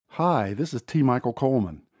Hi, this is T. Michael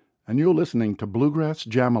Coleman, and you're listening to Bluegrass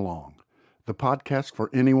Jam-Along, the podcast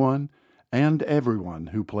for anyone and everyone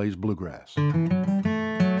who plays bluegrass.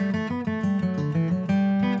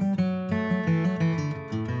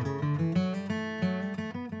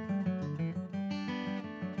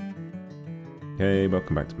 Hey,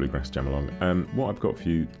 welcome back to Bluegrass Jam-Along. What I've got for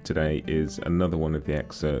you today is another one of the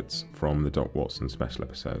excerpts from the Doc Watson special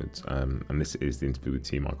episodes, and this is the interview with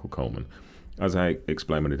T. Michael Coleman. As I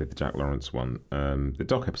explained when I did the Jack Lawrence one, the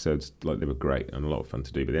Doc episodes, they were great and a lot of fun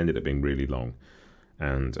to do, but they ended up being really long,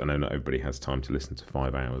 and I know not everybody has time to listen to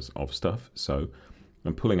 5 hours of stuff, so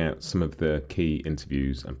I'm pulling out some of the key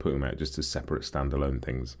interviews and putting them out just as separate standalone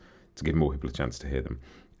things to give more people a chance to hear them.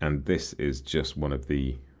 And this is just one of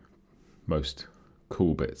the most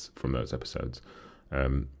cool bits from those episodes,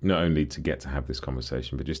 not only to get to have this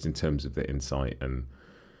conversation, but just in terms of the insight and,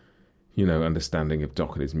 understanding of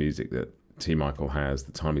Doc and his music that T. Michael has,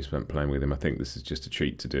 the time he spent playing with him. I think this is just a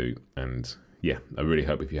treat to do, and yeah, I really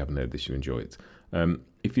hope if you haven't heard this, you enjoy it.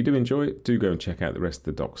 If you do enjoy it, do go and check out the rest of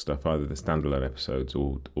the Doc stuff, either the standalone episodes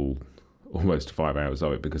or almost 5 hours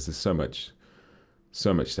of it, because there's so much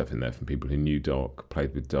stuff in there from people who knew Doc,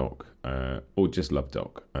 played with Doc, or just love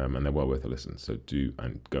Doc, and they're well worth a listen, so do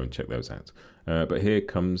and go and check those out. But here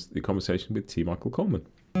comes the conversation with T. Michael Coleman.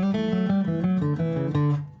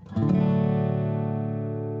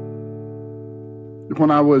 When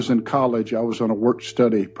I was in college, I was on a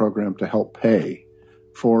work-study program to help pay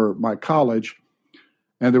for my college,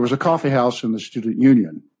 and there was a coffee house in the student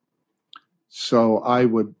union. So I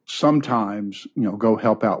would sometimes, go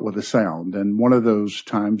help out with the sound. And one of those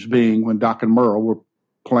times being when Doc and Merle were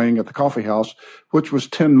playing at the coffee house, which was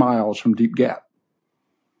 10 miles from Deep Gap.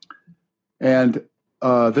 And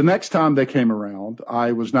the next time they came around,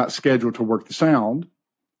 I was not scheduled to work the sound.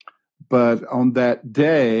 But on that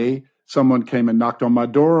day, someone came and knocked on my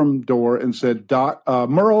dorm door and said, Doc,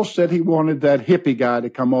 Merle said he wanted that hippie guy to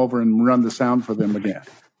come over and run the sound for them again.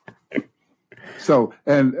 So,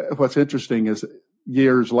 and what's interesting is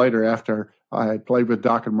years later, after I had played with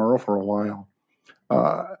Doc and Merle for a while,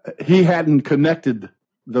 he hadn't connected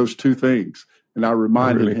those two things. And I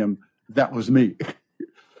reminded him that was me.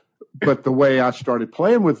 But the way I started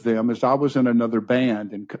playing with them is I was in another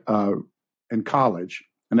band in college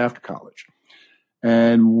and after college.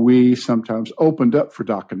 And we sometimes opened up for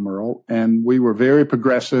Doc and Merle, and we were very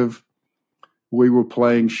progressive. We were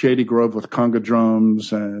playing Shady Grove with conga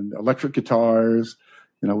drums and electric guitars.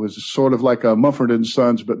 It was sort of like a Mumford and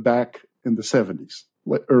Sons, but back in the 70s,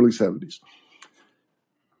 early 70s.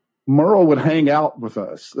 Merle would hang out with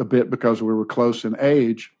us a bit because we were close in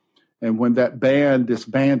age. And when that band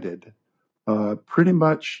disbanded, pretty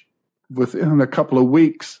much within a couple of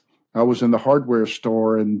weeks, I was in the hardware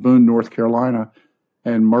store in Boone, North Carolina,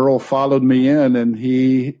 and Merle followed me in, and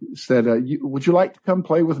he said, would you like to come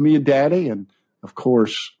play with me and Daddy? And of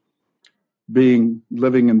course, living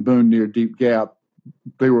in Boone near Deep Gap,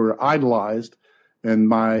 they were idolized, and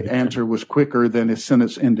my answer was quicker than his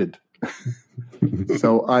sentence ended.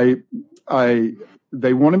 So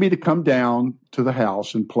they wanted me to come down to the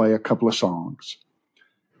house and play a couple of songs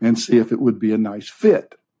and see if it would be a nice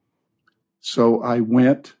fit. So I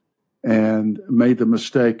went and made the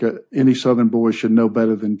mistake any Southern boy should know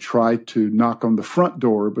better than try to knock on the front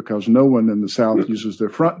door, because no one in the South uses their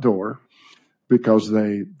front door because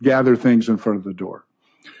they gather things in front of the door.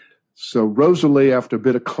 So Rosalie, after a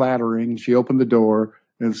bit of clattering, she opened the door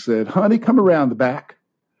and said, honey, come around the back.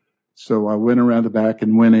 So I went around the back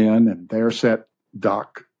and went in, and there sat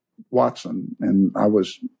Doc Watson, and I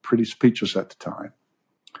was pretty speechless at the time.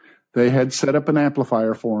 They had set up an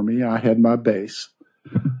amplifier for me. I had my bass.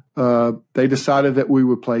 They decided that we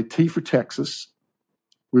would play T for Texas.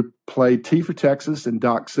 We played T for Texas, and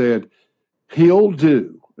Doc said, he'll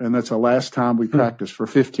do. And that's the last time we practiced for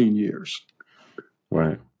 15 years.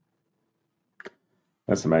 Wow.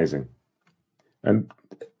 That's amazing. And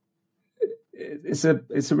it's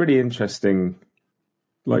a really interesting,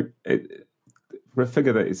 for a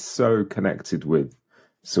figure that is so connected with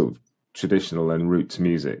sort of traditional and roots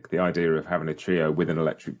music, the idea of having a trio with an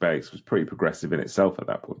electric bass was pretty progressive in itself at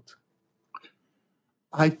that point.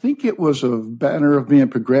 I think it was a matter of being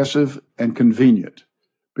progressive and convenient,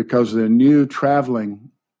 because they knew traveling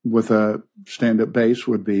with a stand-up bass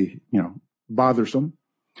would be, bothersome.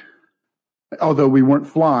 Although we weren't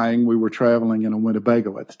flying, we were traveling in a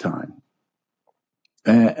Winnebago at the time.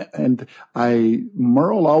 And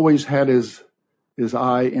Merle always had his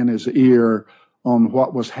eye and his ear on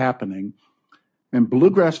what was happening. And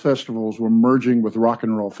bluegrass festivals were merging with rock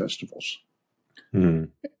and roll festivals. Mm.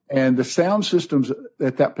 And the sound systems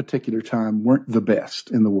at that particular time weren't the best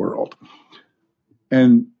in the world.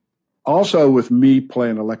 And Also, with me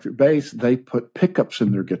playing electric bass, they put pickups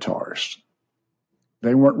in their guitars.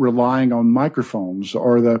 They weren't relying on microphones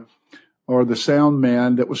or the sound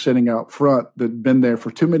man that was sitting out front that'd been there for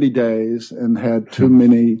too many days and had too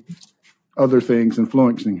many other things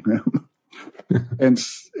influencing them. and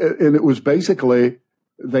it was basically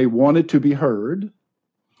they wanted to be heard,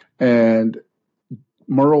 and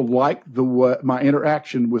Merle liked my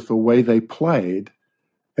interaction with the way they played,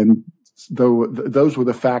 and those were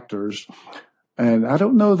the factors. And I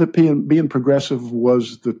don't know that being progressive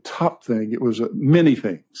was the top thing. It was many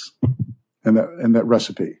things in that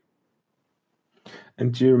recipe.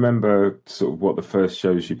 And do you remember sort of what the first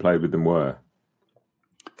shows you played with them were?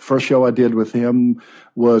 The first show I did with him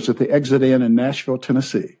was at the Exit Inn in Nashville,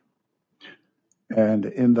 Tennessee. And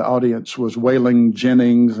in the audience was Waylon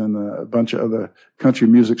Jennings and a bunch of other country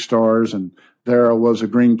music stars. And there was a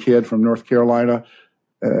green kid from North Carolina.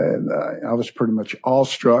 And I was pretty much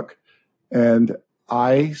awestruck. And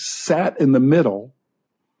I sat in the middle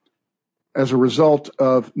as a result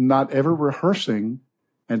of not ever rehearsing.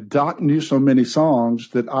 And Doc knew so many songs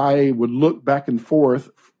that I would look back and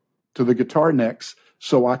forth to the guitar necks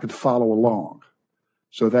so I could follow along.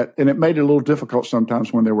 And it made it a little difficult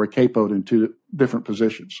sometimes when they were capoed in two different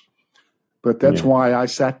positions. But that's why I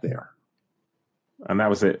sat there. And that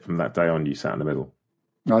was it. From that day on, you sat in the middle.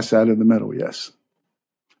 I sat in the middle, yes.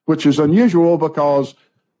 Which is unusual because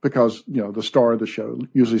the star of the show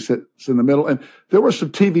usually sits in the middle. And there were some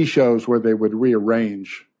TV shows where they would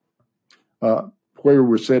rearrange where we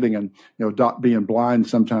were sitting, and Doc being blind,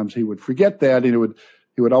 sometimes he would forget that, and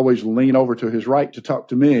he would always lean over to his right to talk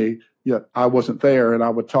to me. Yet I wasn't there, and I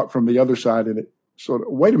would talk from the other side, and it sort of,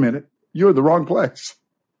 wait a minute, you're in the wrong place.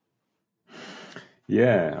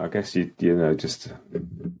 Yeah, I guess just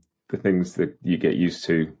the things that you get used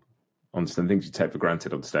to on some things you take for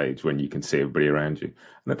granted on stage when you can see everybody around you.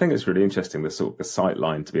 And I think it's really interesting, the sight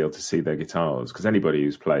line to be able to see their guitars, because anybody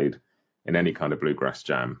who's played in any kind of bluegrass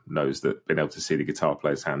jam knows that being able to see the guitar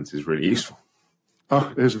player's hands is really useful.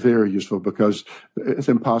 Oh, it's very useful because it's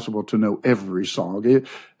impossible to know every song.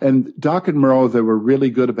 And Doc and Merle, they were really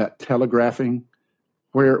good about telegraphing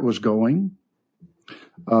where it was going.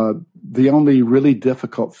 The only really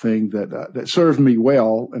difficult thing that served me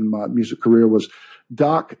well in my music career was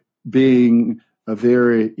Doc being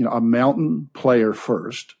a mountain player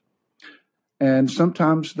first, and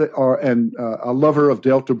sometimes a lover of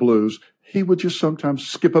Delta blues. He would just sometimes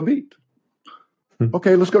skip a beat.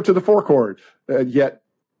 Okay, let's go to the 4 chord. Yet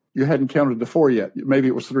you hadn't counted the 4 yet. Maybe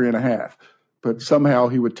it was 3.5, but somehow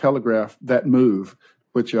he would telegraph that move,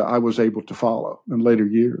 which I was able to follow in later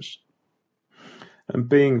years. And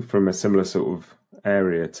being from a similar sort of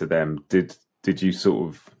area to them, did you sort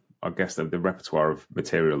of, I guess the repertoire of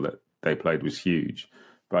material that they played was huge,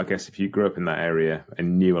 but I guess if you grew up in that area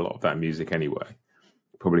and knew a lot of that music anyway,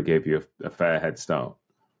 it probably gave you a fair head start.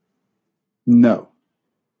 No.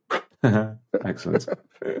 Excellent.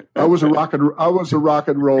 I was a rock and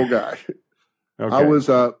roll guy. Okay. I was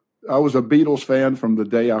a Beatles fan from the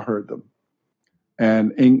day I heard them,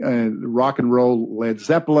 and rock and roll, Led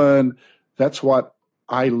Zeppelin. That's what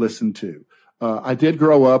I listened to. I did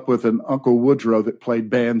grow up with an Uncle Woodrow that played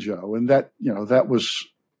banjo, and that was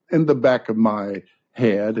in the back of my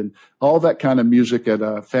head, and all that kind of music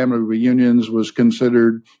at family reunions was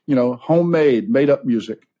considered, homemade, made up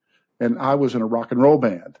music. And I was in a rock and roll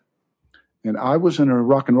band. And I was in a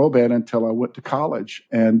rock and roll band until I went to college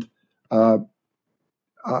and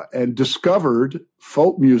discovered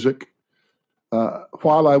folk music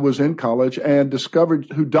while I was in college, and discovered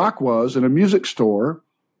who Doc was in a music store.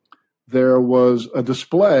 There was a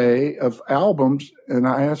display of albums, and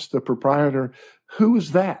I asked the proprietor, "Who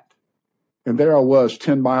is that?" And there I was,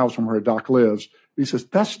 10 miles from where Doc lives. He says,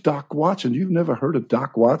 "That's Doc Watson. You've never heard of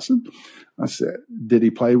Doc Watson?" I said, "Did he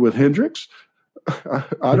play with Hendrix?"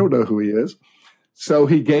 I don't know who he is. So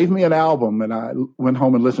he gave me an album, and I went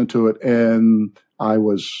home and listened to it, and I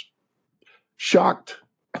was shocked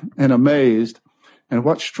and amazed. And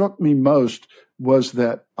what struck me most was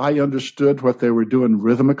that I understood what they were doing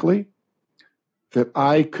rhythmically, that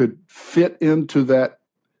I could fit into that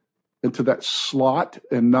slot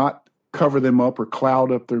and not cover them up or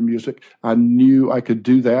cloud up their music. I knew I could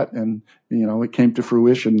do that, and it came to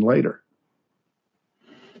fruition later.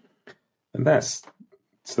 And that's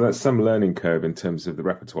some learning curve in terms of the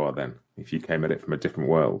repertoire then, if you came at it from a different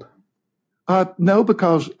world. No,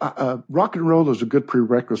 because rock and roll is a good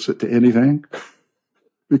prerequisite to anything,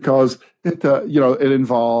 because it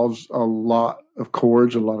involves a lot of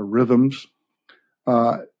chords, a lot of rhythms.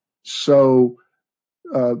 So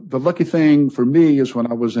the lucky thing for me is when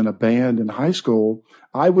I was in a band in high school,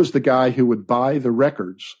 I was the guy who would buy the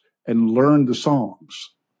records and learn the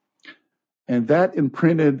songs. And that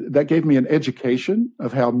gave me an education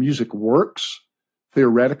of how music works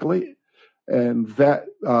theoretically. And that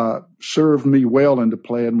served me well into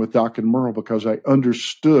playing with Doc and Merle because I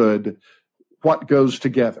understood what goes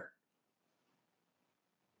together.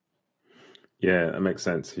 Yeah, that makes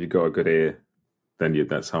sense. If you've got a good ear, then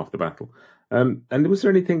that's half the battle. And was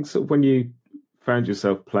there anything sort of when you found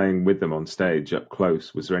yourself playing with them on stage up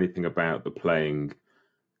close, was there anything about the playing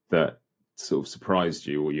that sort of surprised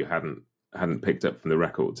you or you hadn't picked up from the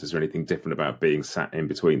records? Is there anything different about being sat in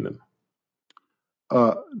between them?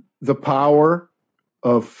 The power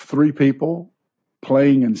of three people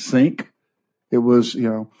playing in sync. It was,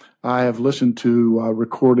 I have listened to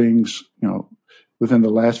recordings, within the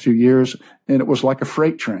last few years, and it was like a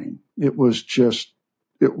freight train. It was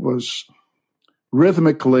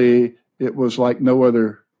rhythmically, it was like no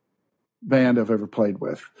other band I've ever played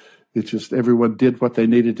with. It's just everyone did what they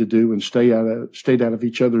needed to do and stayed out of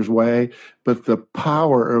each other's way. But the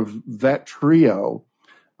power of that trio,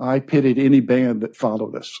 I pitied any band that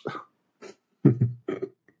followed us.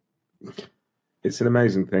 It's an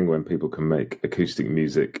amazing thing when people can make acoustic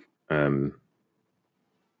music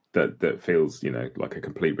that feels, like a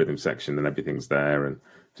complete rhythm section and everything's there, and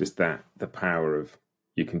just the power of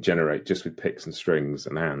you can generate just with picks and strings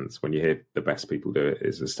and hands. When you hear the best people do it,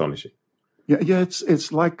 is astonishing. Yeah,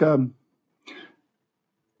 it's like the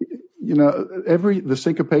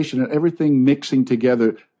syncopation and everything mixing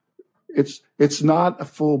together. It's not a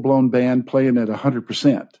full blown band playing at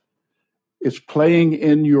 100%. It's playing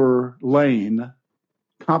in your lane,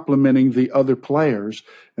 complementing the other players,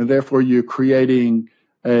 and therefore you're creating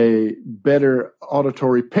a better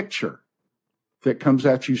auditory picture that comes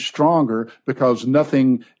at you stronger because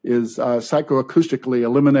nothing is psychoacoustically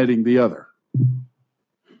eliminating the other.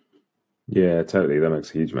 Yeah, totally. That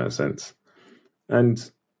makes a huge amount of sense.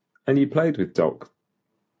 And you played with Doc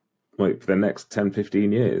for the next 10,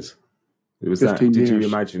 15 years. Did you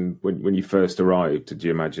imagine when you first arrived, did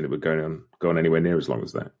you imagine it would go on anywhere near as long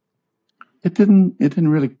as that? It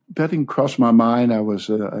didn't cross my mind. I was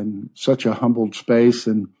in such a humbled space,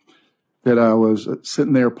 and that I was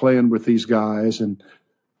sitting there playing with these guys and,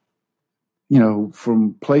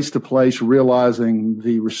 from place to place, realizing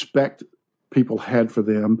the respect people had for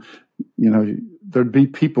them. There'd be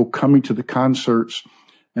people coming to the concerts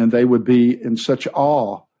and they would be in such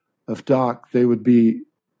awe of Doc. They would be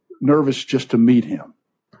nervous just to meet him.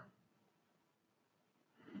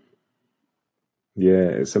 Yeah,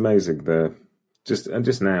 it's amazing.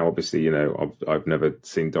 Just now, obviously, I've never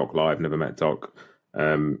seen Doc live, never met Doc,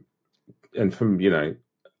 and from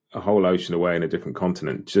a whole ocean away in a different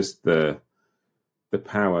continent, just the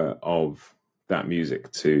power of that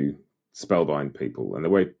music to spellbind people, and the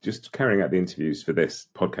way just carrying out the interviews for this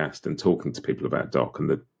podcast and talking to people about Doc,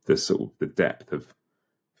 and the sort of the depth of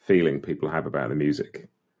feeling people have about the music,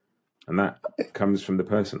 and that comes from the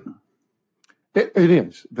person. It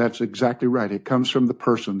is. That's exactly right. It comes from the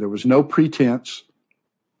person. There was no pretense.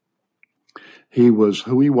 He was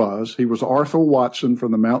who he was. He was Arthur Watson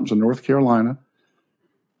from the mountains of North Carolina.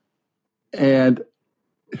 And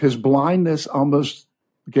his blindness almost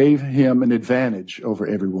gave him an advantage over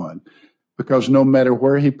everyone because no matter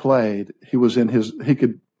where he played, he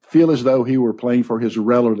could feel as though he were playing for his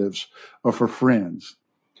relatives or for friends.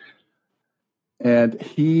 And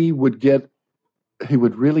he would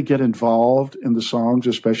really get involved in the songs,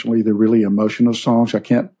 especially the really emotional songs. I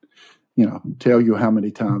can't, tell you how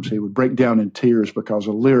many times he would break down in tears because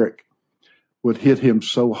a lyric would hit him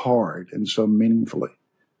so hard and so meaningfully.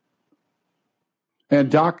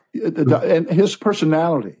 And Doc, and his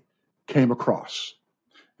personality came across.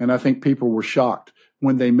 And I think people were shocked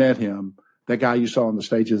when they met him. That guy you saw on the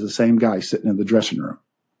stage is the same guy sitting in the dressing room.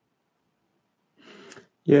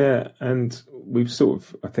 Yeah, and we've sort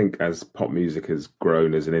of, I think, as pop music has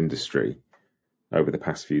grown as an industry over the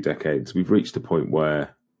past few decades, we've reached a point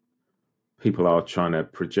where people are trying to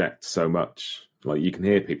project so much. Like, you can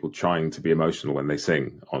hear people trying to be emotional when they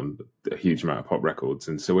sing on a huge amount of pop records.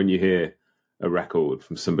 And so when you hear a record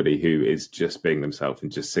from somebody who is just being themselves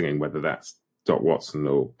and just singing, whether that's Doc Watson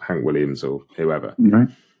or Hank Williams or whoever, right.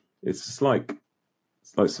 It's just like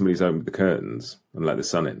somebody's opened the curtains and let the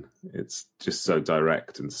sun in. It's just so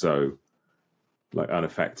direct and so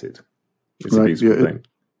unaffected. It's a beautiful thing.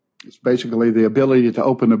 It's basically the ability to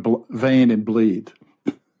open a vein and bleed.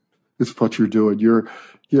 It's what you're doing.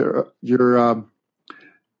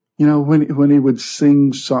 When he would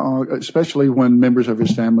sing songs, especially when members of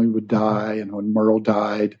his family would die and when Merle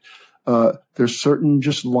died, there's certain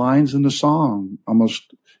just lines in the song.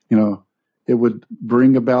 Almost, it would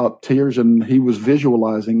bring about tears, and he was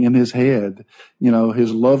visualizing in his head,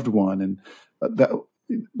 his loved one. And that,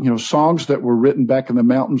 songs that were written back in the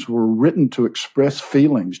mountains were written to express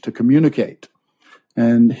feelings, to communicate.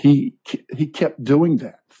 And he kept doing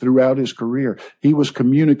that throughout his career. He was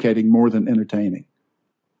communicating more than entertaining.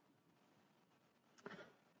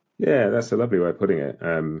 Yeah, that's a lovely way of putting it.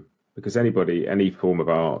 Because any form of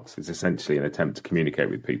art is essentially an attempt to communicate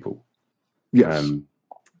with people. Yes.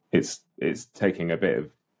 It's taking a bit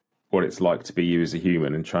of what it's like to be you as a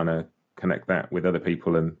human and trying to connect that with other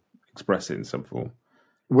people and express it in some form.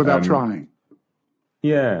 Without trying.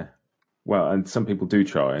 Yeah. Well, and some people do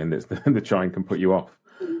try, and the trying can put you off.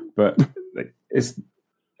 But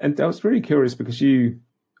and I was really curious because you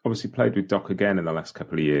obviously played with Doc again in the last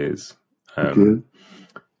couple of years. Good.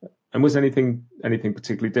 And was anything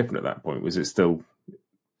particularly different at that point? Was it still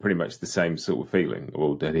pretty much the same sort of feeling,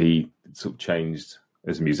 or did he sort of changed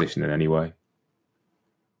as a musician in any way?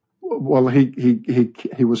 Well,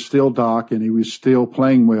 he was still Doc, and he was still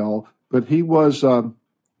playing well, but he was.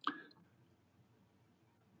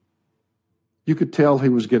 You could tell he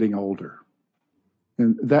was getting older,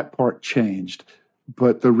 and that part changed.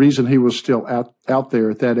 But the reason he was still out there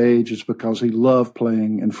at that age is because he loved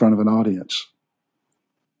playing in front of an audience.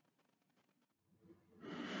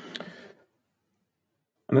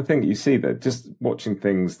 And I think you see that just watching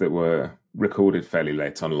things that were recorded fairly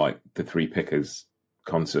late on, like the Three Pickers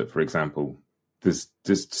concert, for example, there's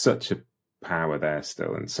just such a power there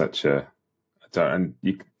still, and and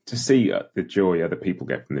you to see the joy other people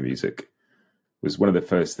get from the music was one of the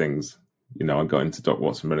first things. I got into Doc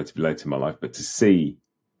Watson relatively late in my life, but to see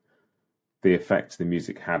the effect the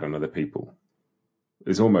music had on other people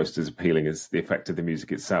is almost as appealing as the effect of the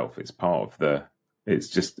music itself. It's part of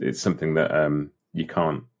it's something that you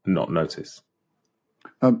can't not notice.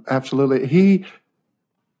 Absolutely.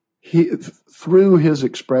 He through his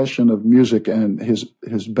expression of music and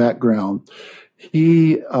his background,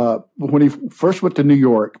 when he first went to New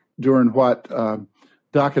York during what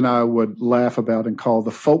Doc and I would laugh about and call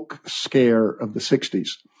the folk scare of the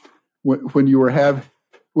 60s. When you were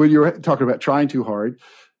talking about trying too hard,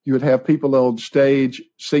 you would have people on stage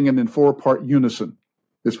singing in 4-part unison,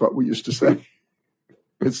 is what we used to say.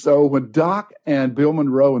 And so when Doc and Bill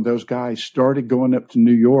Monroe and those guys started going up to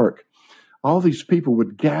New York, all these people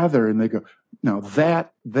would gather and they go, now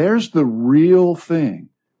there's the real thing.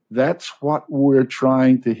 That's what we're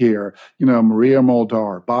trying to hear. Maria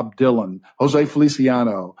Muldaur, Bob Dylan, Jose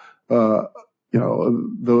Feliciano, whoever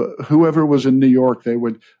was in New York, they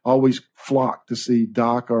would always flock to see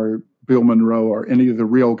Doc or Bill Monroe or any of the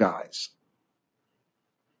real guys.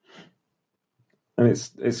 And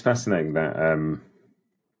it's fascinating that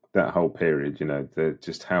that whole period,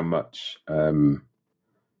 just how much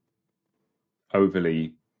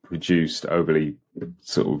overly produced, overly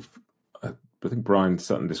sort of. I think Brian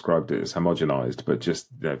Sutton described it as homogenized, but just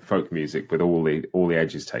folk music with all the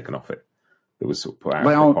edges taken off it. That was sort of put out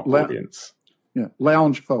for a pop audience. Yeah,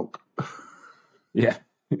 lounge folk. Yeah,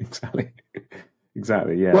 exactly.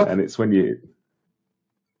 Yeah, well, and it's when you.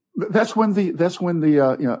 That's when the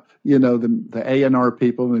A&R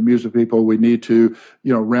people and the music people, we need to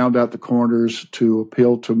round out the corners to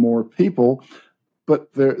appeal to more people,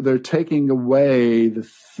 but they're taking away the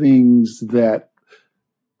things that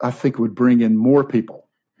I think would bring in more people.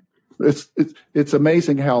 It's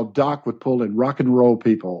amazing how Doc would pull in rock and roll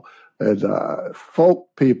people and folk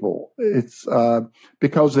people. It's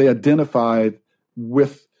because they identified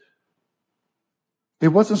with. It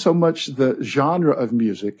wasn't so much the genre of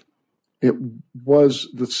music; it was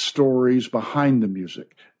the stories behind the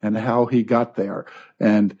music and how he got there,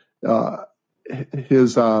 and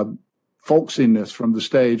his folksiness from the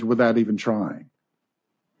stage without even trying.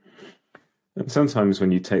 And sometimes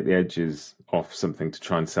when you take the edges off something to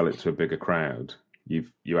try and sell it to a bigger crowd, you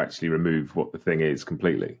actually remove what the thing is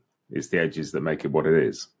completely. It's the edges that make it what it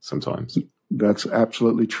is sometimes. That's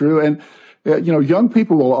absolutely true. And, young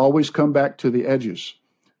people will always come back to the edges.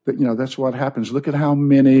 But, that's what happens. Look at how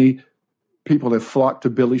many people have flocked to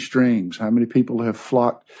Billy Strings, how many people have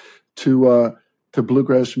flocked to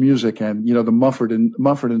bluegrass music and, the Mumford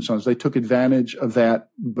and Sons. They took advantage of that,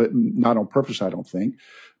 but not on purpose, I don't think.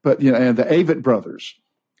 But, and the Avett Brothers,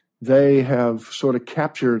 they have sort of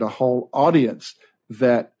captured a whole audience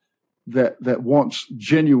that wants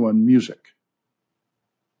genuine music.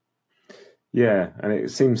 Yeah, and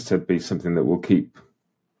it seems to be something that will keep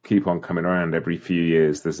on coming around every few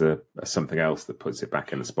years. There's a something else that puts it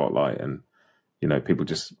back in the spotlight, and people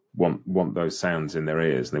just want those sounds in their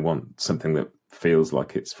ears, and they want something that feels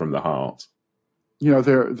like it's from the heart.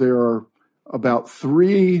 There are about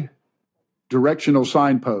 3 directional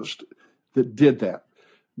signposts that did that.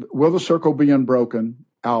 Will the Circle Be Unbroken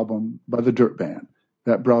album by the Dirt Band.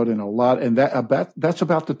 That brought in a lot. And that's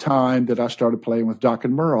about the time that I started playing with Doc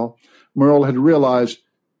and Merle. Merle had realized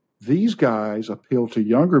these guys appeal to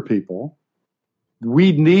younger people.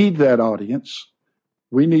 We need that audience.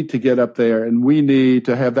 We need to get up there, and we need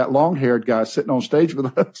to have that long-haired guy sitting on stage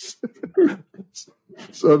with us.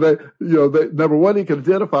 So that, number one, he can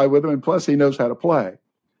identify with him, and plus he knows how to play.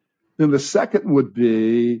 Then the second would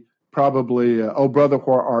be probably "Oh Brother,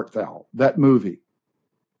 Where Art Thou?" That movie,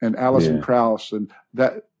 and Alison Krauss, and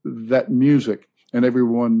that music, and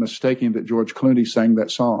everyone mistaking that George Clooney sang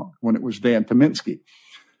that song when it was Dan Kaminsky.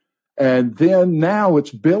 And then now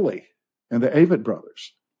it's Billy and the Avett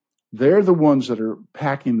Brothers. They're the ones that are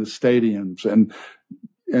packing the stadiums,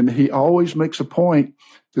 and he always makes a point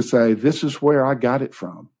to say, "This is where I got it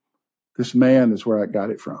from. This man is where I got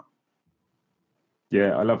it from."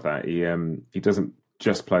 Yeah, I love that. He doesn't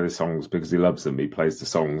just play the songs because he loves them. He plays the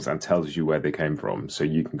songs and tells you where they came from, so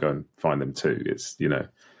you can go and find them too. It's and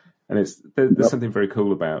there's something very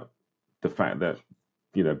cool about the fact that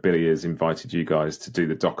Billy has invited you guys to do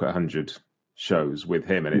the Doc at 100 shows with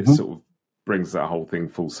him, and it sort of brings that whole thing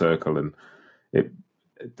full circle. And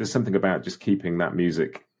there's something about just keeping that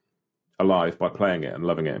music alive by playing it and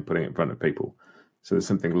loving it and putting it in front of people. So there's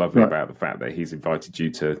something lovely about the fact that he's invited you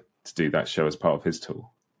to do that show as part of his tour.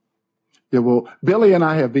 Yeah, well, Billy and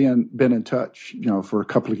I have been in touch, for a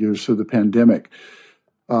couple of years through the pandemic.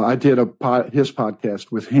 I did his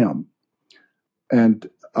podcast with him, and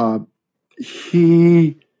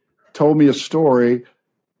he told me a story.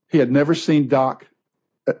 He had never seen Doc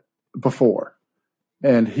before,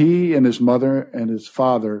 and he and his mother and his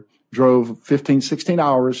father drove 15, 16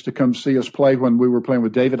 hours to come see us play when we were playing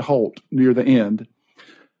with David Holt near the end.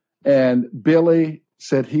 And Billy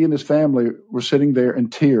said he and his family were sitting there in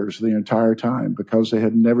tears the entire time because they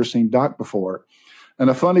had never seen Doc before. And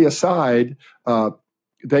a funny aside,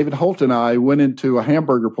 David Holt and I went into a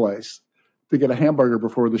hamburger place to get a hamburger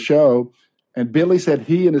before the show, and Billy said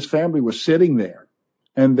he and his family were sitting there,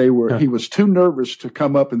 and he was too nervous to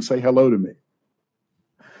come up and say hello to me.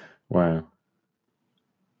 Wow.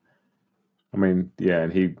 I mean, yeah,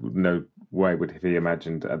 and he no way would have he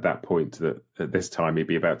imagined at that point that at this time he'd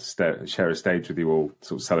be about to share a stage with you all,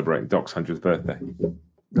 sort of celebrating Doc's 100th birthday.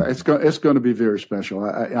 It's going to be very special.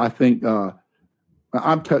 I think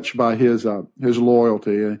I'm touched by his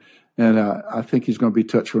loyalty, and I think he's going to be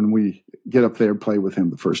touched when we get up there and play with him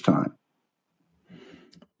the first time.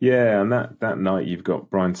 Yeah, and that night you've got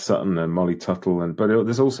Brian Sutton and Molly Tuttle, but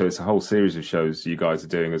it's a whole series of shows you guys are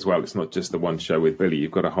doing as well. It's not just the one show with Billy.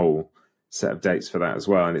 You've got a whole set of dates for that as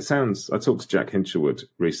well. And it sounds, I talked to Jack Hinchelwood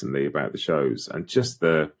recently about the shows and just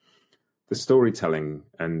the storytelling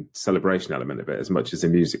and celebration element of it, as much as the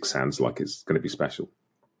music sounds like it's going to be special.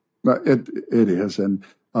 It is. And,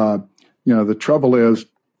 the trouble is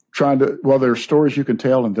there are stories you can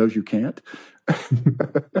tell and those you can't.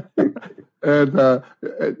 And,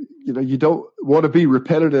 you don't want to be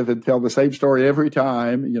repetitive and tell the same story every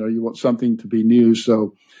time. You want something to be new.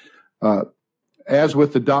 So, as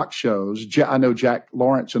with the Doc shows, I know Jack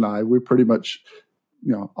Lawrence and I, we're pretty much,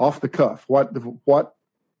 off the cuff. What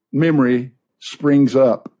memory springs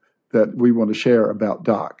up that we want to share about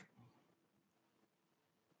Doc?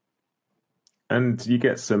 And you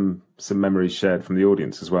get some memories shared from the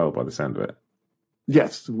audience as well, by the sound of it.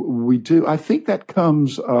 Yes, we do. I think that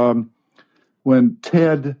comes when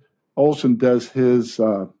Ted Olson does his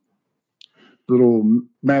little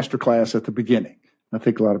masterclass at the beginning. I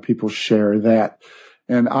think a lot of people share that.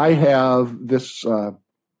 And I have this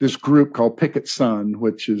group called Picket Son,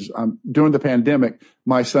 which is during the pandemic,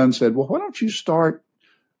 my son said, well, why don't you start,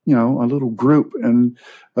 a little group and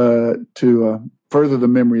to further the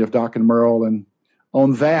memory of Doc and Merle. And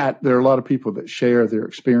on that, there are a lot of people that share their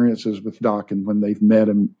experiences with Doc and when they've met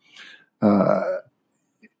him. And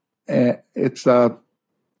it's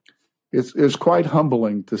quite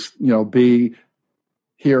humbling to, be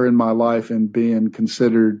here in my life and being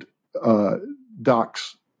considered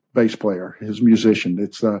Doc's bass player, his musician.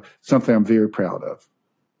 It's something I'm very proud of.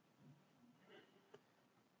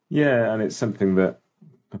 Yeah, and it's something that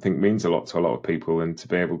I think means a lot to a lot of people, and to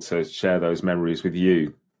be able to share those memories with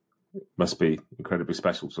you must be incredibly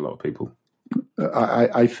special to a lot of people.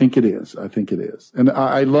 I think it is. And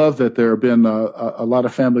I love that there have been a lot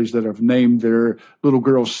of families that have named their little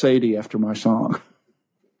girl Sadie after my song.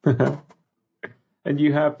 And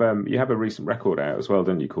you have a recent record out as well,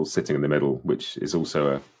 don't you, called Sitting in the Middle, which is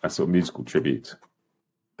also a sort of musical tribute.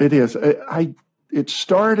 It is. It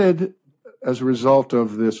started as a result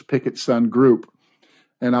of this Picket Son group,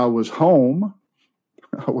 and I was home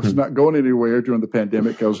I was not going anywhere during the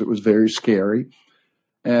pandemic because it was very scary.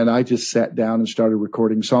 And I just sat down and started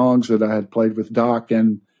recording songs that I had played with Doc.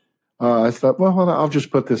 And I thought, well, I'll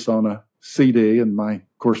just put this on a CD. And of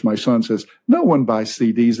course, my son says, no one buys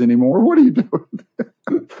CDs anymore. What are you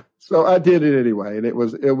doing? So I did it anyway. And it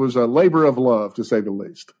was a labor of love, to say the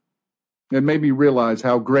least. It made me realize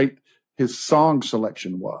how great his song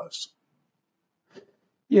selection was.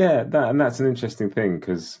 Yeah, that's an interesting thing,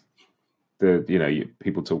 because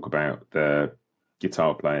people talk about the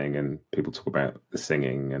guitar playing, and people talk about the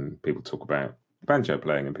singing, and people talk about banjo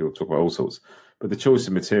playing, and people talk about all sorts. But the choice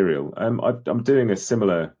of material, I'm doing a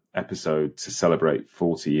similar episode to celebrate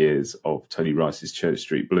 40 years of Tony Rice's Church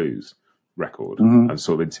Street Blues record. I'm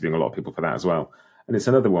sort of interviewing a lot of people for that as well. And it's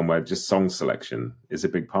another one where just song selection is a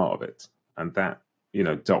big part of it. And that,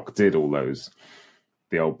 Doc did all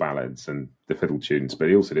the old ballads and the fiddle tunes, but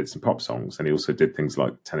he also did some pop songs, and he also did things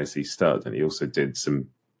like Tennessee Stud, and he also did some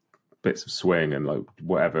bits of swing, and like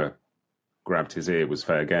whatever grabbed his ear was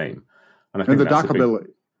fair game. And I think the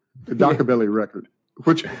Dockabilly record,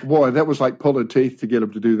 which, boy, that was like pulling teeth to get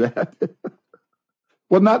him to do that.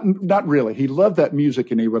 Well, not really. He loved that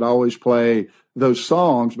music, and he would always play those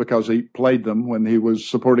songs because he played them when he was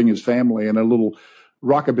supporting his family in a little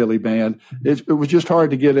rockabilly band. It was just hard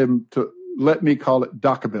to get him to let me call it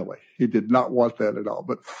Dockabilly. He did not want that at all.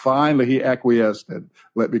 But finally, he acquiesced and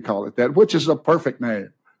let me call it that, which is a perfect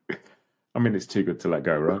name. I mean, it's too good to let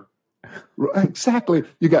go, right? Exactly.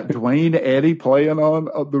 You got Dwayne Eddy playing on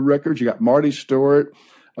the records. You got Marty Stewart,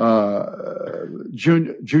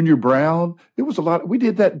 Junior Brown. It was a lot. We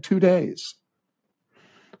did that in 2 days.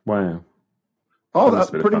 Wow. All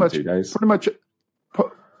that,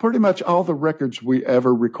 pretty much all the records we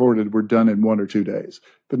ever recorded were done in 1 or 2 days.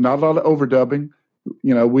 But not a lot of overdubbing.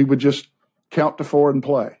 We would just count to 4 and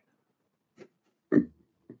play.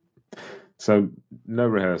 So no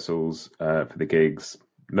rehearsals for the gigs,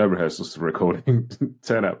 no rehearsals for recording.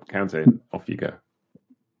 Turn up, count in, off you go.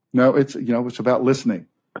 No, it's about listening.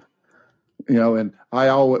 And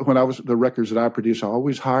when I was the records that I produced, I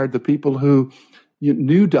always hired the people who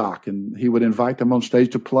knew Doc, and he would invite them on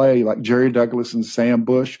stage to play, like Jerry Douglas and Sam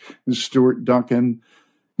Bush and Stuart Duncan,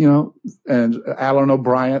 and Alan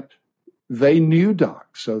O'Brien. They knew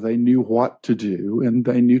Doc, so they knew what to do, and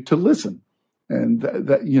they knew to listen. And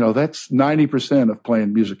that's 90% of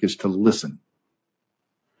playing music, is to listen.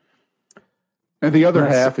 And the other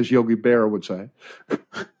half, as Yogi Berra would say.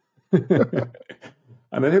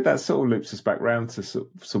 And I think that sort of loops us back round to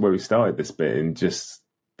where we started this bit, in just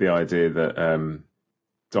the idea that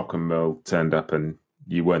Doc and Merle turned up and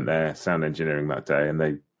you weren't there, sound engineering that day,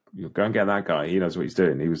 and you go and get that guy. He knows what he's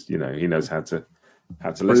doing. He was, he knows how to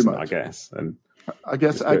listen, I guess. And I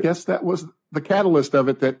guess that was the catalyst of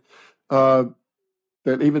it. That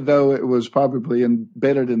even though it was probably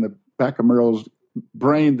embedded in the back of Merle's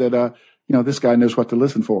brain that this guy knows what to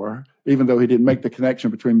listen for, even though he didn't make the connection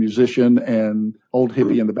between musician and old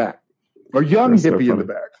hippie in the back, or young hippie in the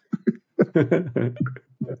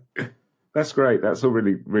back. That's great. That's all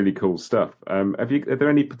really, really cool stuff. Are there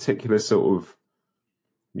any particular sort of,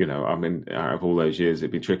 out of all those years,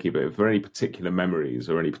 it'd be tricky, but are there any particular memories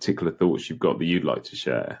or any particular thoughts you've got that you'd like to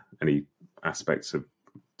share? Any aspects of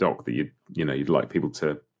Doc that you'd like people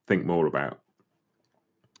to think more about?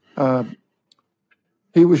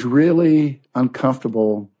 He was really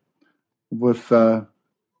uncomfortable with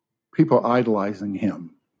people idolizing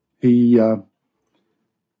him. He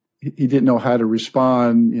didn't know how to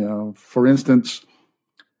respond. For instance,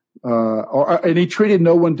 and he treated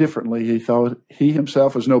no one differently. He thought he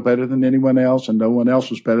himself was no better than anyone else, and no one else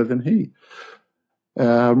was better than he.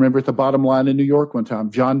 I remember at the Bottom Line in New York one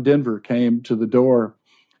time, John Denver came to the door,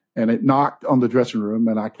 and it knocked on the dressing room,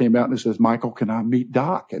 and I came out and it says, "Michael, can I meet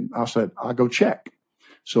Doc?" And I said, "I'll go check."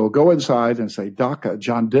 So I'll go inside and say, "Doc,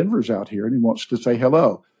 John Denver's out here and he wants to say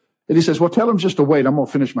hello." And he says, "Well, tell him just to wait. I'm going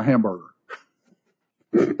to finish my hamburger."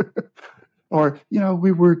 Or,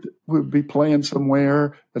 we'd be playing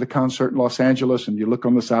somewhere at a concert in Los Angeles, and you look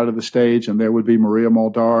on the side of the stage and there would be Maria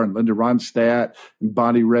Muldaur and Linda Ronstadt and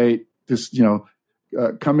Bonnie Raitt, just,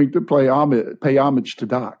 coming to pay homage to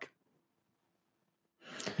Doc.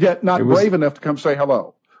 Yet not brave enough to come say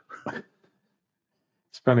hello.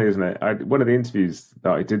 It's funny, isn't it? One of the interviews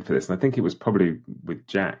that I did for this, and I think it was probably with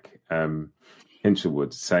Jack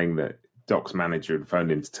Hinchelwood, saying that Doc's manager had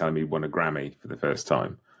phoned him to tell him he won a Grammy for the first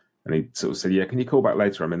time. And he sort of said, "Yeah, can you call back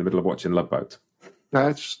later? I'm in the middle of watching Love Boat."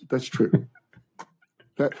 That's true.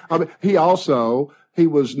 He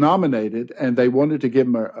was nominated, and they wanted to give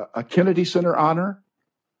him a Kennedy Center honor.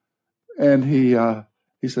 And he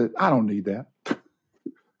said, "I don't need that.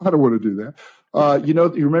 I don't want to do that."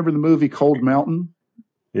 You remember the movie Cold Mountain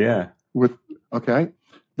Yeah.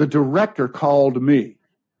 The director called me.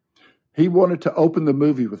 He wanted to open the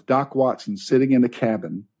movie with Doc Watson sitting in a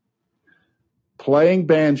cabin playing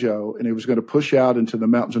banjo, and he was going to push out into the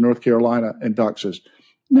mountains of North Carolina. And Doc says,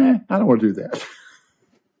 "Nah, I don't want to do that."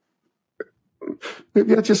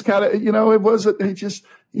 It just kind of, it wasn't. He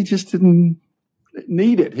just didn't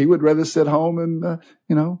need it. He would rather sit home and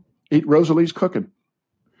eat Rosalie's cooking.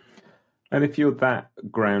 And if you're that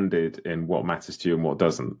grounded in what matters to you and what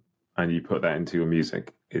doesn't, and you put that into your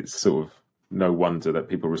music, it's sort of no wonder that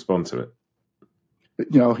people respond to it.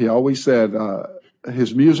 He always said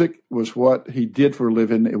his music was what he did for a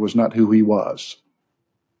living. It was not who he was.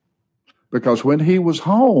 Because when he was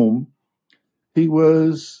home, he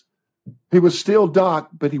was still Doc,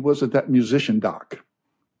 but he wasn't that musician Doc.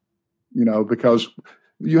 Because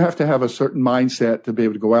you have to have a certain mindset to be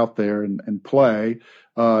able to go out there and play,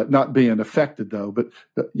 not being affected though. But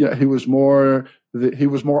he was more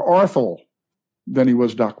Arthur than he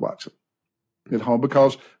was Doc Watson at home,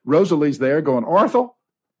 because Rosalie's there going, "Arthur,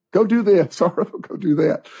 go do this. Arthur, go do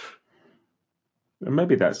that." And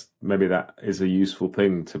maybe that is a useful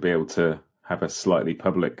thing, to be able to have a slightly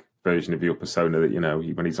public version of your persona that,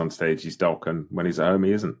 when he's on stage, he's Doc, and when he's at home,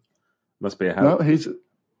 he isn't. Must be a help. No,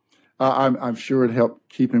 I'm sure it helped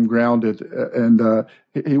keep him grounded. And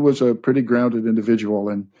he was a pretty grounded individual.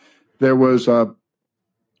 And there was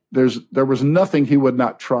nothing he would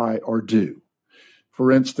not try or do.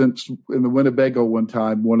 For instance, in the Winnebago one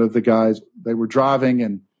time, one of the guys, they were driving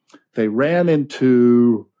and they ran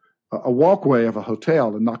into a walkway of a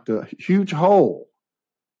hotel and knocked a huge hole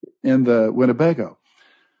in the Winnebago.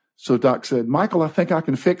 So Doc said, "Michael, I think I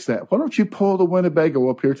can fix that. Why don't you pull the Winnebago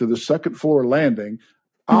up here to the second floor landing?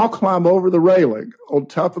 I'll climb over the railing on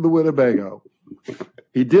top of the Winnebago."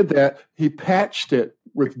 He did that. He patched it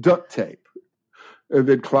with duct tape and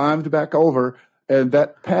then climbed back over. And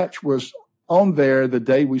that patch was on there the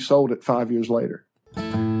day we sold it 5 years later.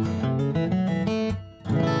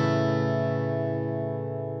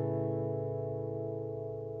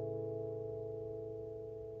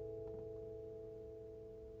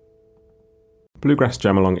 Bluegrass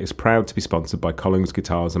Jam-Along is proud to be sponsored by Collins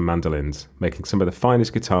Guitars and Mandolins, making some of the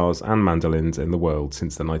finest guitars and mandolins in the world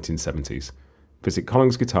since the 1970s. Visit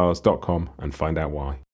collinsguitars.com and find out why.